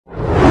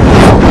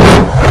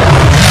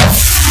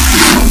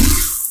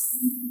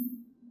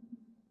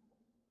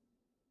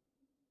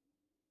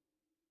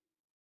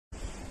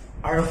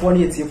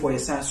R40 for a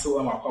son, so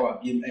I'm a power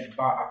beam at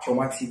Bar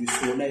Acromatic,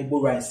 so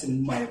Naibo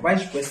Rising, my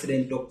Vice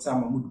President Dr.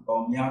 Mahmoud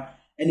Bawumia,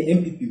 and the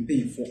NPP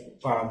pay for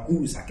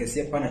gurus. I can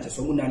say Panacha,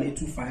 so Muna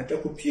 825,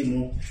 Echo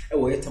Piemo,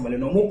 or Tamale,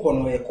 no more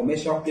corner, a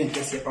commercial plane,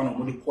 just a fan of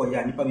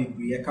Modicoya, Nipa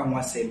Bibri, can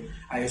one say,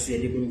 I say,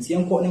 the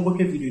Burmese Court and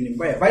working video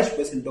by Vice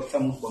President Dr.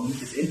 Mahmoud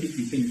is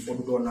NPP paying for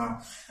the door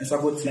now, and so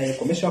I got tonight a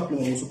commercial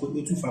plane also put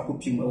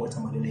 825 Piemo or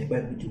Tamale, by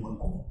video one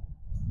call.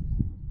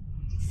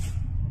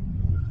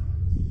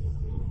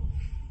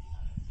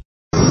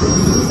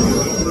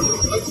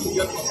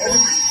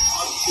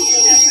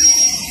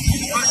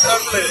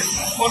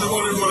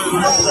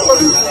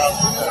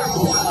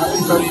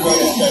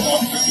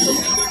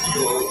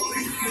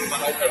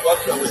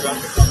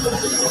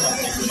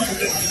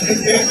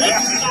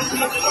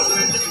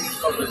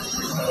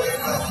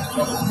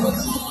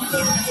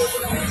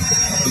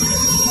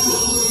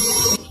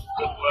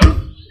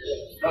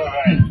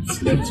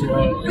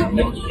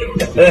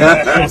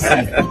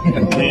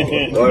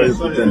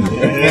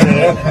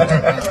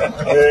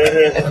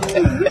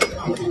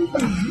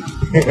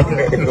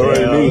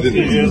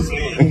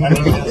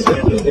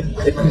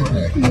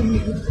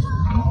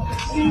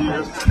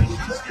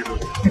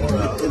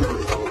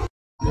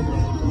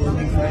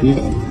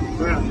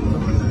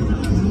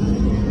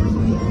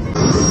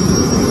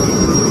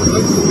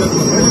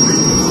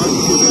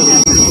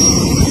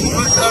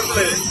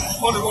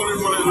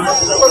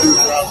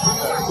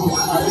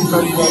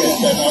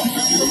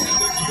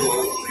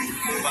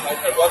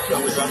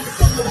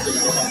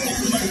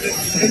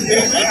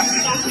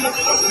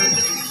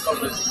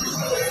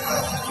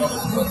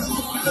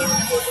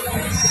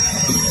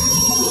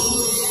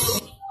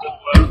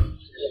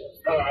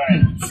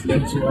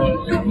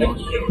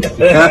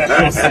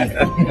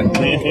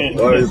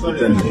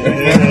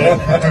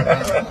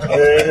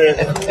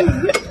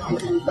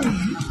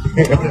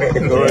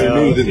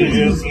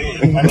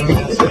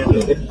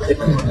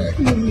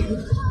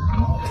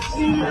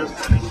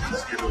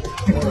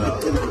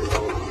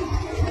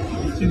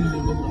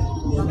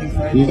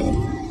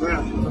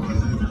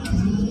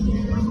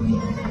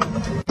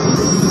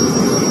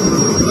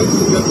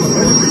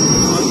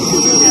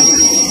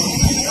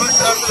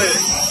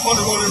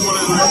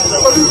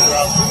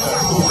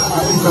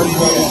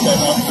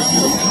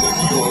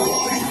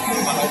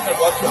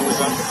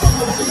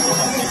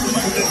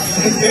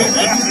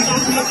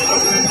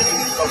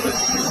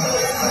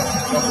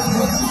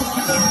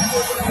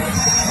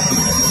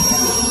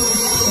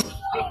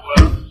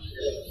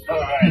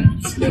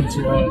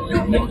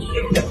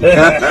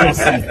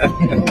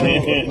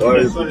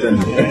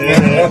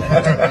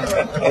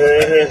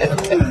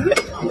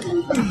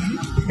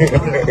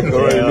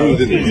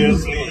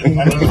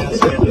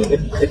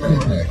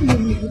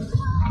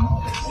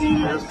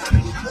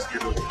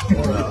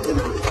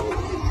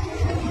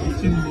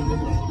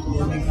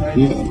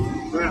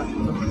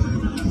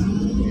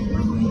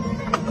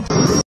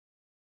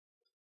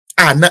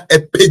 Na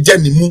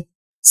epejanimu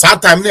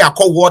sometime ne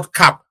akọ World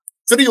Cup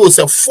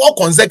 4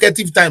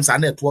 consecutive times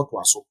and network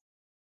was so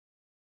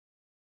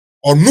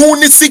onu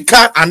ni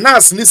sika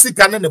anas ni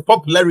sika ne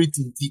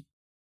popularity nti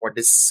what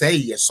they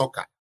say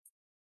soccer,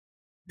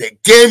 the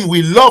game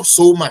we love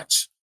so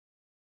much,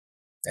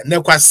 and ne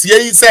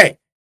kwasie say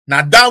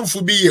na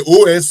damfu bi ye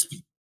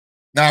OSP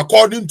na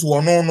according to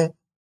onono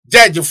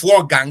judge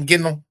for gange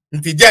no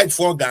nti judge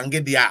for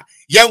gange dia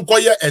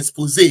yenkoye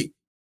expose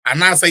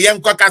anas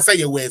yenko kasa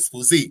ye we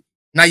expose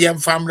na yem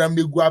famra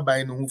megu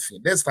aban no hufi.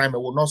 This time I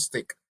will not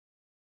stick.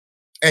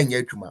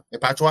 Enye dwuma. Me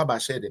patcho aba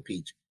share the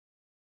page.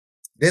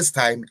 This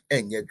time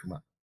enye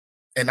dwuma.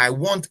 And I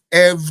want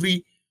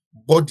everybody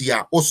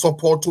who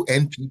support to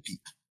NPP.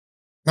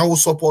 Now who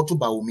support to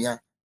Bawumia.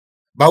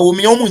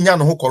 Bawumia omunya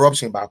no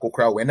corruption ba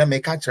akokra we na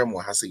make kire mo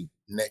ha say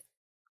ne.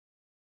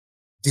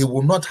 They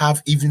will not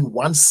have even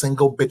one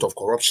single bit of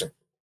corruption.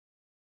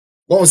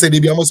 One say they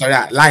be almost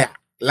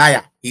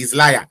liar, he's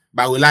liar,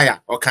 but we liar,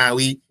 or can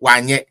we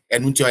wanye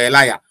and into a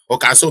liar, or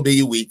can so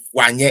be we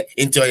wanye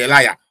into a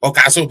liar, or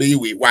can so be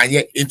we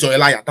wanye into a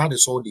liar. That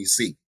is all they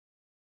say.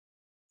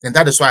 And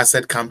that is why I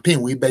said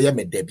campaign we bear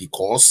me there,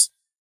 because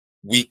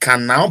we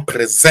can now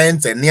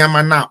present a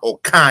niamana or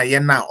can ye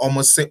now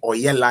almost say or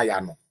ye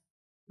liar no.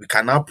 We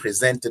can now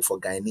present it for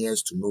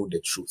Ghanaians to know the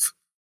truth.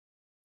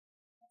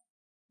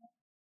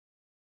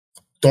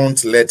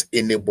 Don't let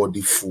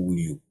anybody fool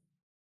you.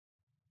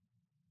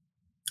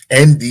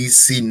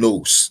 NDC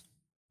knows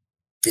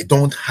they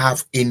don't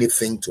have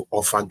anything to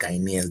offer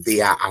Ghanaians.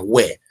 They are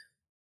aware.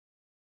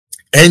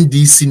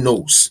 NDC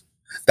knows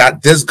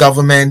that this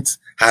government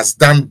has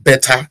done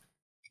better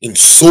in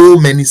so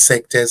many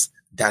sectors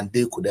than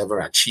they could ever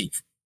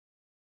achieve.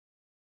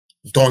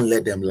 Don't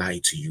let them lie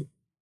to you.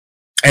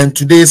 And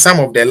today, some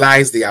of the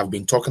lies they have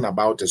been talking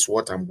about is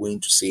what I'm going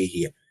to say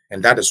here.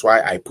 And that is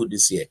why I put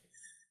this here.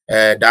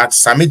 That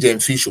Sami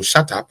Jemfi should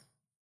shut up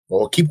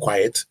or keep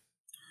quiet.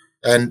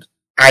 And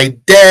I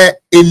dare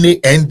any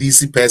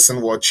NDC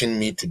person watching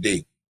me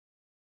today.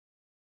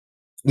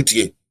 With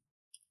you.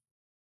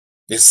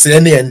 It's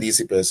any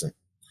NDC person.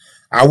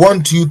 I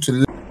want you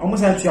to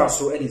almost have to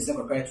so any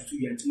second to 2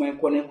 years to my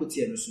corner put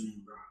here no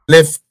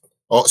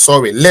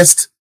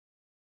list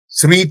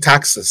 3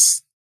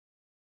 taxes.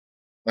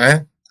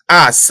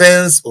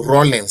 Sense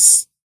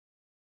Rollins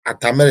at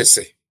Tamale,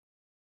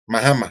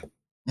 Mahama,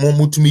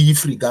 Momutumi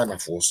free Ghana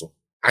for so.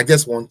 I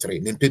just want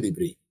 3.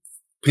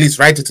 Please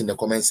write it in the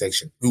comment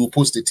section. We will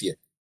post it here.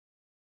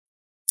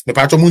 Me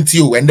patcho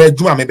muntiu and then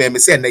Juma me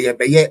say na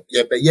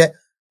ye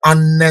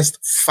honest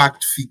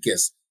fact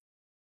figures.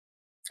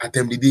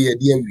 Atem the day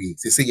we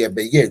say ye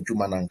be ye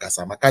Juma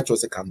nankasa. Makacho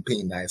se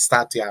campaign na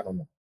start here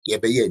no. Ye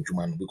be ye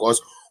Juma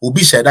because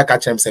obi share that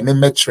catch him say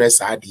me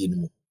stress adi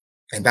anymore.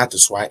 And that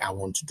is why I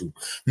want to do.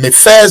 My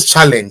first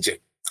challenge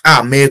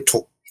me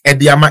to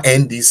Ediama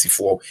NDC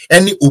for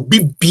any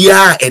ubi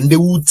bia and the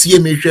would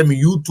me share me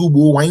YouTube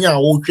one ya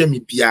o share me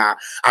bia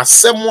as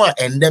someone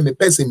and then me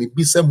person me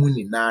be someone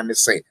in na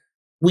say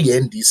we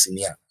NDC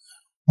near.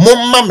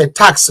 Mumma me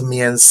tax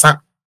me and sa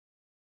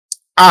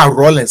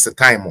Rollins a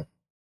time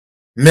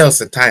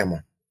Mills a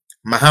time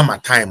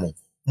Mahama time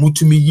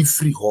mutumi yi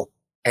free ho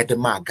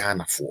edema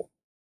Ghana for.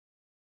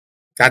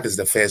 That is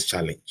the first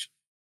challenge.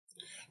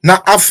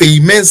 Na afi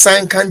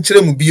mensan kan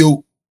kire mu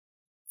bio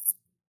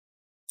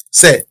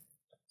say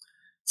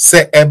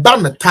eba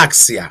na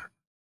tax ya,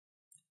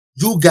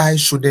 you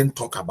guys shouldn't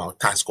talk about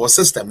tax or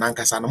system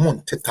nankasa na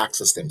mon tax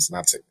systems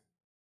that's it.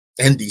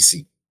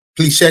 NDC,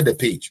 please share the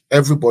page.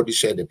 Everybody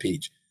share the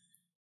page.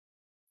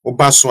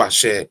 Obaswa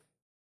share.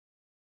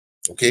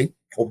 Okay?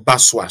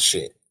 Obaswa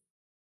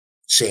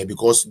share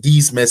because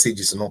these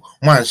messages,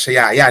 one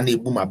share ya na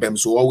ebu mabem,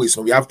 so always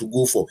we have to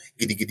go for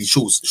gidi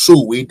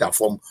show way that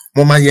from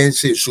mama yen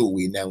say show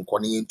way na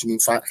nkoni to me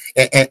fa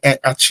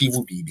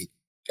achieve bibi.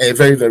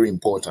 Very, very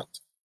important.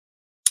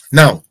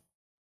 Now,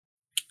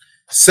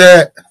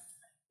 say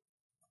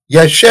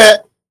ye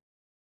share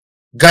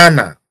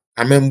Ghana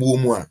amembu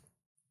mu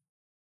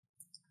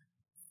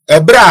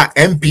ebra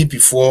NPP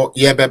for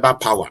ye beba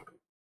power.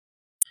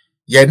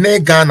 Ye ne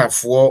Ghana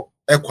for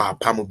ekwa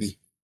apamu bi.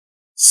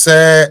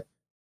 Say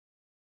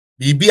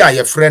bibi a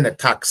ye friend a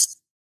tax.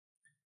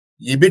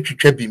 Ye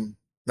betwitwa bim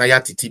na ya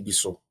titi bi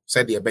so.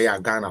 Say de be ya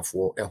Ghana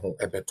for eho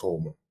ebeto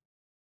mo.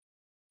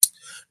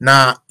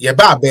 Na ye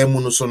ba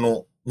abemu no so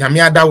no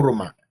nyame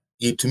adawroma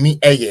yetumi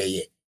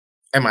eyeye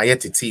ema ye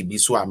titi bi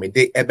so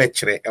amede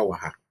ebekire ewa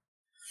ha.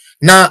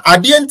 Na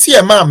ade enti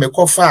e ma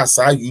mekofa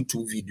asa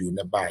YouTube video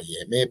ne ba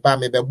ye me ba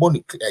me be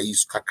boni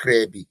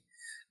kakra bi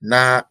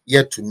na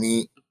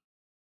yetumi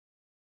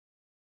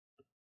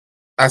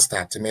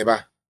start me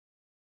ba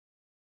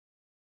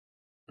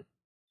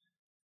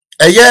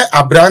eye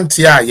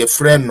abranti a ye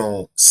friend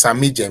no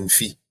Sami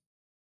Jemfi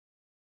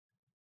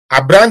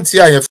abranti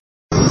a ye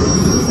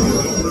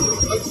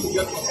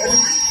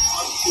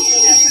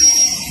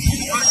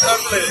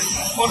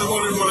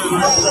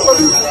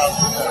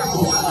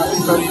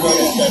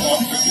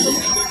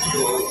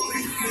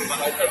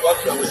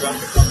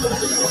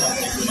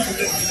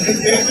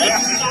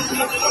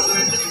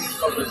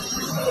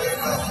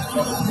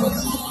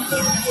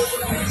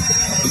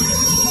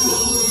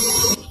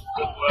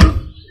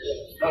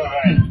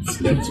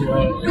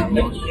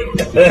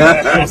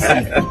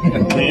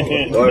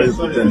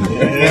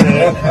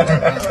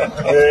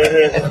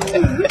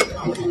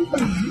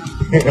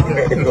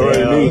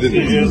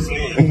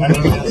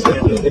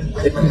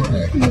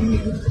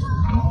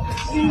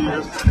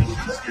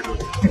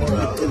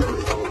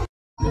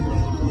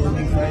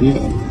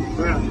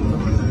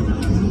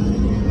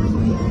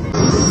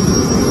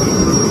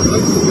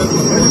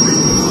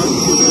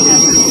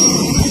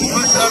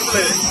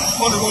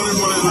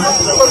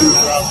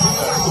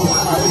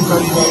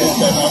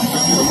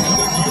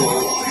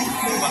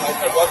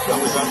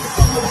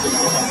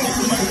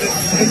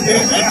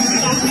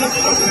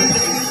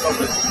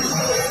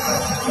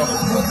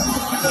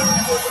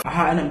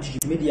and I'm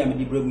teaching media and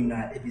the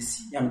Bawumia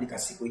ABC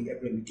Yamdikasiko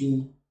every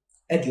meeting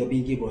at your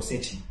being able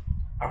searching.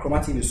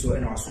 Achromatic so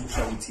and our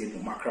social media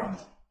macram.